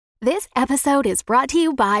This episode is brought to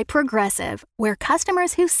you by Progressive, where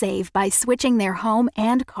customers who save by switching their home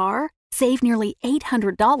and car save nearly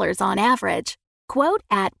 $800 on average. Quote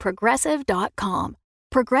at Progressive.com.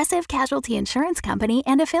 Progressive Casualty Insurance Company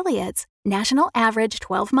and Affiliates. National average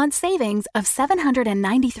 12-month savings of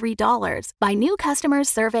 $793 by new customers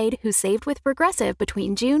surveyed who saved with Progressive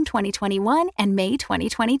between June 2021 and May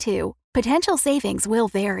 2022. Potential savings will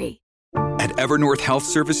vary. At Evernorth Health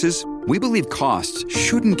Services, we believe costs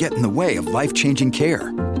shouldn't get in the way of life-changing care,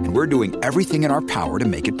 and we're doing everything in our power to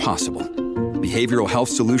make it possible. Behavioral health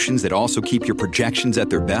solutions that also keep your projections at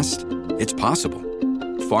their best? It's possible.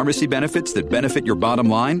 Pharmacy benefits that benefit your bottom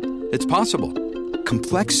line? It's possible.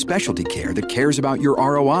 Complex specialty care that cares about your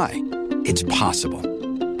ROI? It's possible.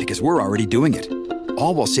 Because we're already doing it.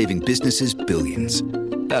 All while saving businesses billions.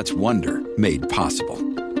 That's Wonder made possible.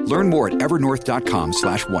 Learn more at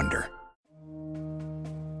evernorth.com/wonder.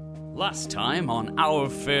 Last time on Our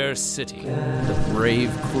Fair City, the brave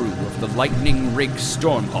crew of the Lightning Rig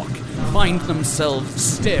Stormhawk find themselves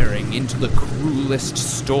staring into the cruelest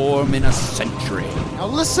storm in a century. Now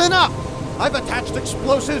listen up! I've attached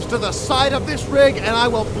explosives to the side of this rig and I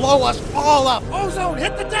will blow us all up! Ozone,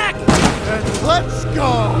 hit the deck! And let's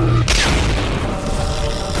go!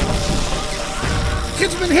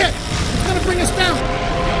 Kid's been hit! It's gonna bring us down!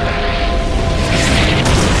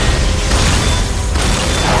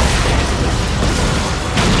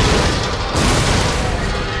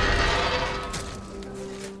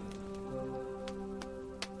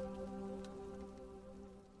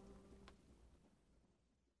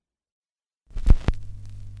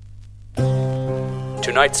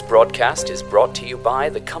 Tonight's broadcast is brought to you by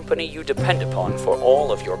the company you depend upon for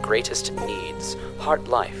all of your greatest needs, Heart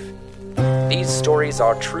Life. These stories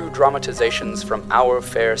are true dramatizations from Our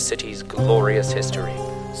Fair City's glorious history.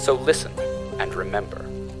 So listen and remember,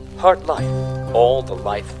 Heart Life, all the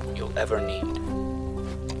life you'll ever need.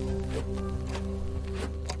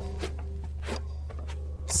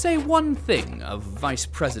 Say one thing of Vice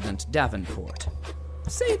President Davenport.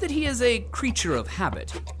 Say that he is a creature of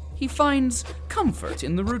habit. He finds comfort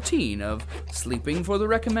in the routine of sleeping for the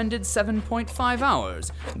recommended 7.5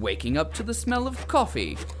 hours, waking up to the smell of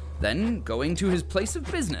coffee, then going to his place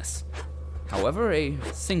of business. However, a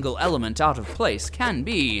single element out of place can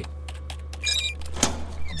be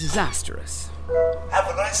disastrous. Have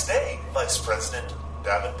a nice day, Vice President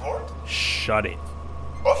Davenport. Shut it.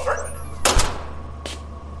 Affirmative.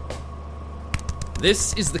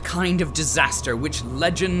 This is the kind of disaster which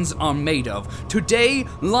legends are made of. Today,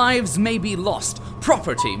 lives may be lost,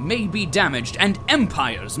 property may be damaged, and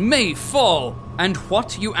empires may fall. And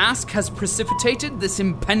what, you ask, has precipitated this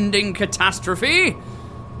impending catastrophe?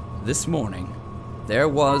 This morning, there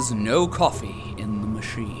was no coffee in the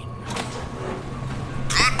machine.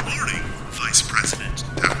 Good morning, Vice President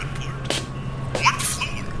Davenport. What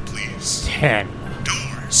floor, please? 10.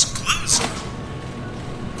 Doors closing.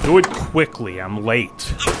 Do it quickly, I'm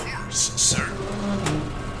late. Of course, sir.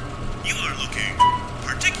 You are looking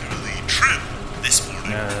particularly trim this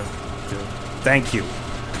morning. Thank you.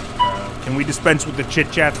 Can we dispense with the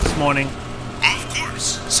chit-chat this morning? Of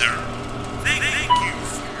course, sir. Thank you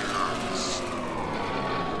for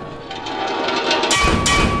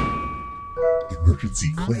your...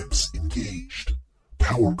 Emergency clamps engaged.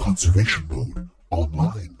 Power conservation mode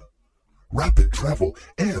online. Rapid travel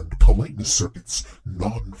and politeness circuits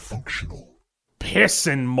non-functional. Piss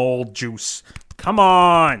and mold juice. Come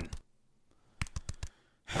on.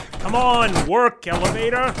 Come on, work,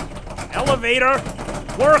 elevator. Elevator.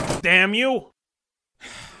 Work, damn you.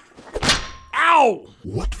 Ow!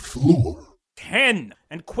 What floor? 10.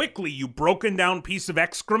 And quickly, you broken down piece of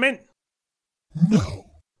excrement.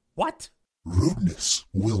 No. What? Rudeness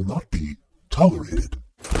will not be tolerated.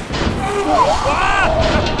 Stop!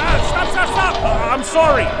 I'm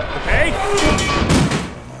sorry, okay?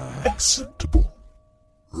 Acceptable.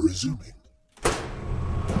 Resuming.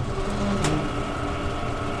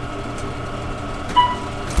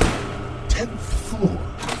 10th floor.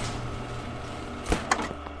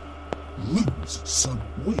 Lose some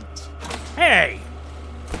weight. Hey!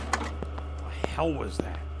 What the hell was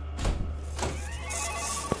that?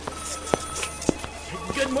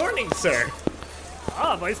 Good morning, sir.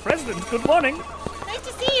 Ah, Vice President, good morning. Nice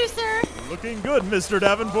to see you, sir. Looking good, Mr.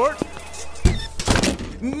 Davenport.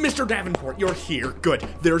 Mr. Davenport, you're here. Good.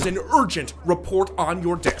 There's an urgent report on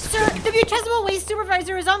your desk. Sir, the Municipal Waste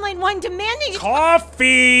Supervisor is on line 1 demanding...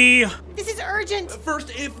 Coffee! This is urgent. First,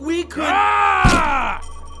 if we could... Ah!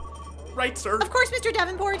 Right, sir. Of course, Mr.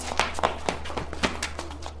 Davenport.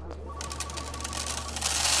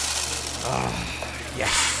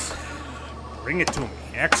 Yes. Bring it to me.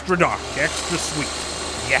 Extra dark, extra sweet.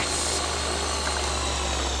 Yes!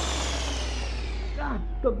 God,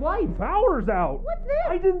 the light. Power's out! What's this?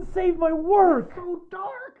 I didn't save my work! So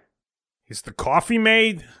dark. Is the coffee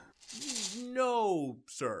made? No,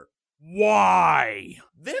 sir. Why?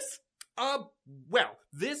 This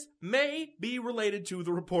may be related to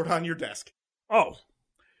the report on your desk. Oh,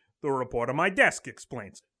 the report on my desk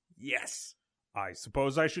explains it. Yes. I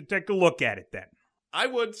suppose I should take a look at it then. I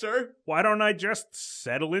would, sir. Why don't I just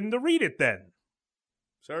settle in to read it then?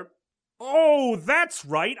 Sir? Oh, that's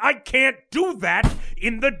right. I can't do that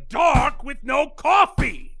in the dark with no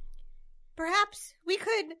coffee. Perhaps we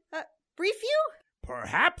could brief you?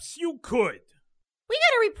 Perhaps you could. We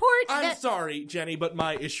got a report I'm sorry, Jenny, but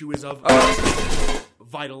my issue is of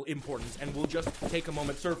vital importance, and we'll just take a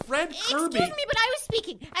moment. Sir, Fred Kirby... Excuse me, but I was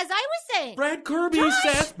speaking. As I was saying... Fred Kirby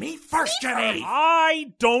says... Me first, Jenny!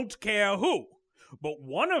 I don't care who, but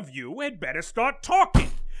one of you had better start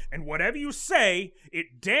talking. And whatever you say,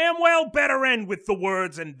 it damn well better end with the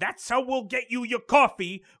words, and that's how we'll get you your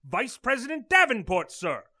coffee, Vice President Davenport,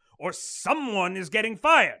 sir. Or someone is getting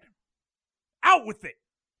fired. Out with it.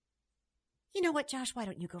 You know what, Josh? Why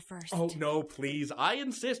don't you go first? Oh, no, please. I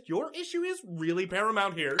insist. Your issue is really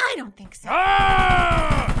paramount here. I don't think so.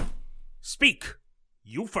 Speak.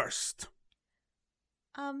 You first.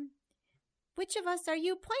 Which of us are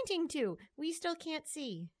you pointing to? We still can't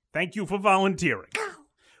see. Thank you for volunteering. Ow.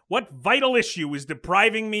 What vital issue is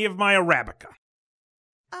depriving me of my Arabica?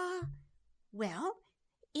 Well,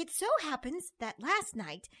 it so happens that last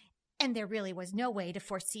night, and there really was no way to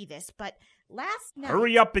foresee this, but last night...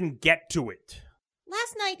 Hurry up and get to it.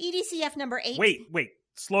 Last night, EDCF number 8... Wait,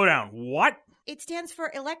 slow down. What? It stands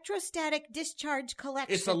for Electrostatic Discharge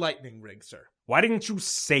Collection. It's a lightning rig, sir. Why didn't you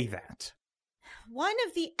say that? One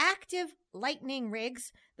of the active lightning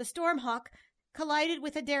rigs, the Stormhawk, collided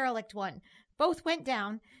with a derelict one. Both went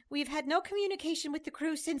down. We've had no communication with the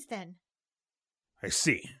crew since then. I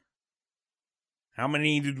see. How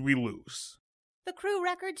many did we lose? The crew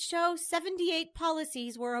records show 78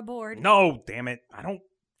 policies were aboard. No, damn it. I don't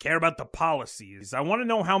care about the policies. I want to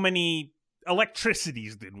know how many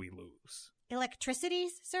electricities did we lose.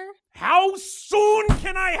 Electricities, sir? How soon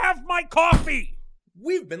can I have my coffee?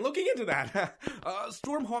 We've been looking into that.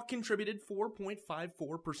 Stormhawk contributed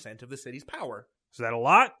 4.54% of the city's power. Is that a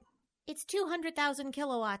lot? It's 200,000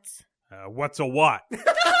 kilowatts. What's a watt? Very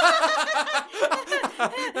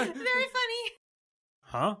funny.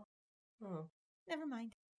 Huh? Oh. Never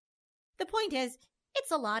mind. The point is,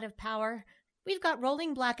 it's a lot of power. We've got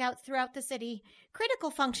rolling blackouts throughout the city. Critical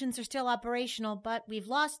functions are still operational, but we've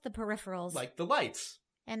lost the peripherals. Like the lights.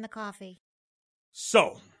 And the coffee.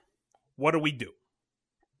 So, what do we do?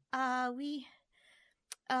 We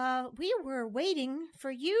were waiting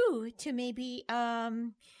for you to maybe,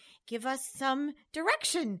 give us some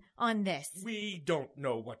direction on this. We don't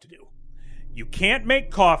know what to do. You can't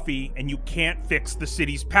make coffee, and you can't fix the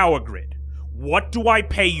city's power grid. What do I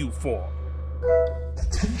pay you for?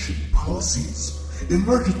 Attention policies.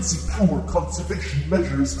 Emergency power conservation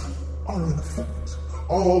measures are in effect.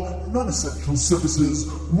 All non-essential services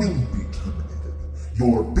will be terminated.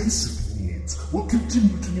 Your basic needs will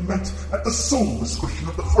continue to be met at the sole discretion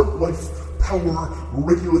of the Heart-Life Power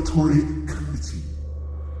Regulatory Committee.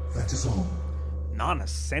 That is all.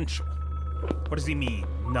 Non-essential? What does he mean,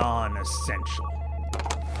 non-essential?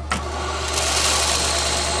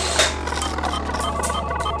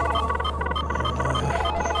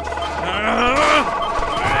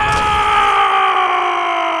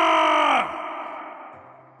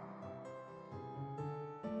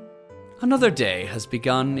 Another day has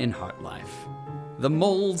begun in Heartlife. The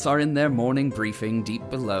moles are in their morning briefing deep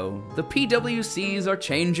below, the PWCs are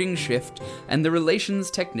changing shift, and the relations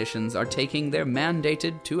technicians are taking their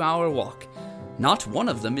mandated 2-hour walk. Not one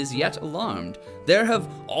of them is yet alarmed. There have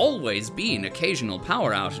always been occasional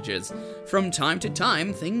power outages. From time to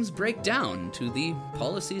time, things break down to the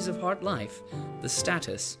policies of Heartlife. The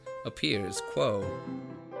status appears quo.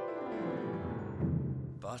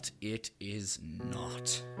 But it is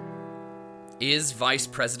not. Is Vice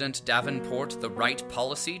President Davenport the right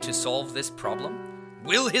policy to solve this problem?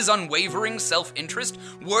 Will his unwavering self-interest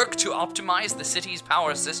work to optimize the city's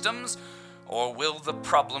power systems? Or will the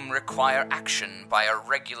problem require action by a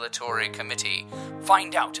regulatory committee?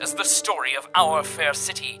 Find out as the story of our fair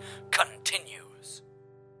city continues.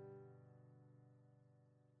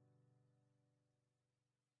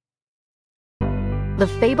 The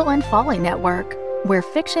Fable and Folly Network, where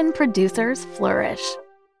fiction producers flourish.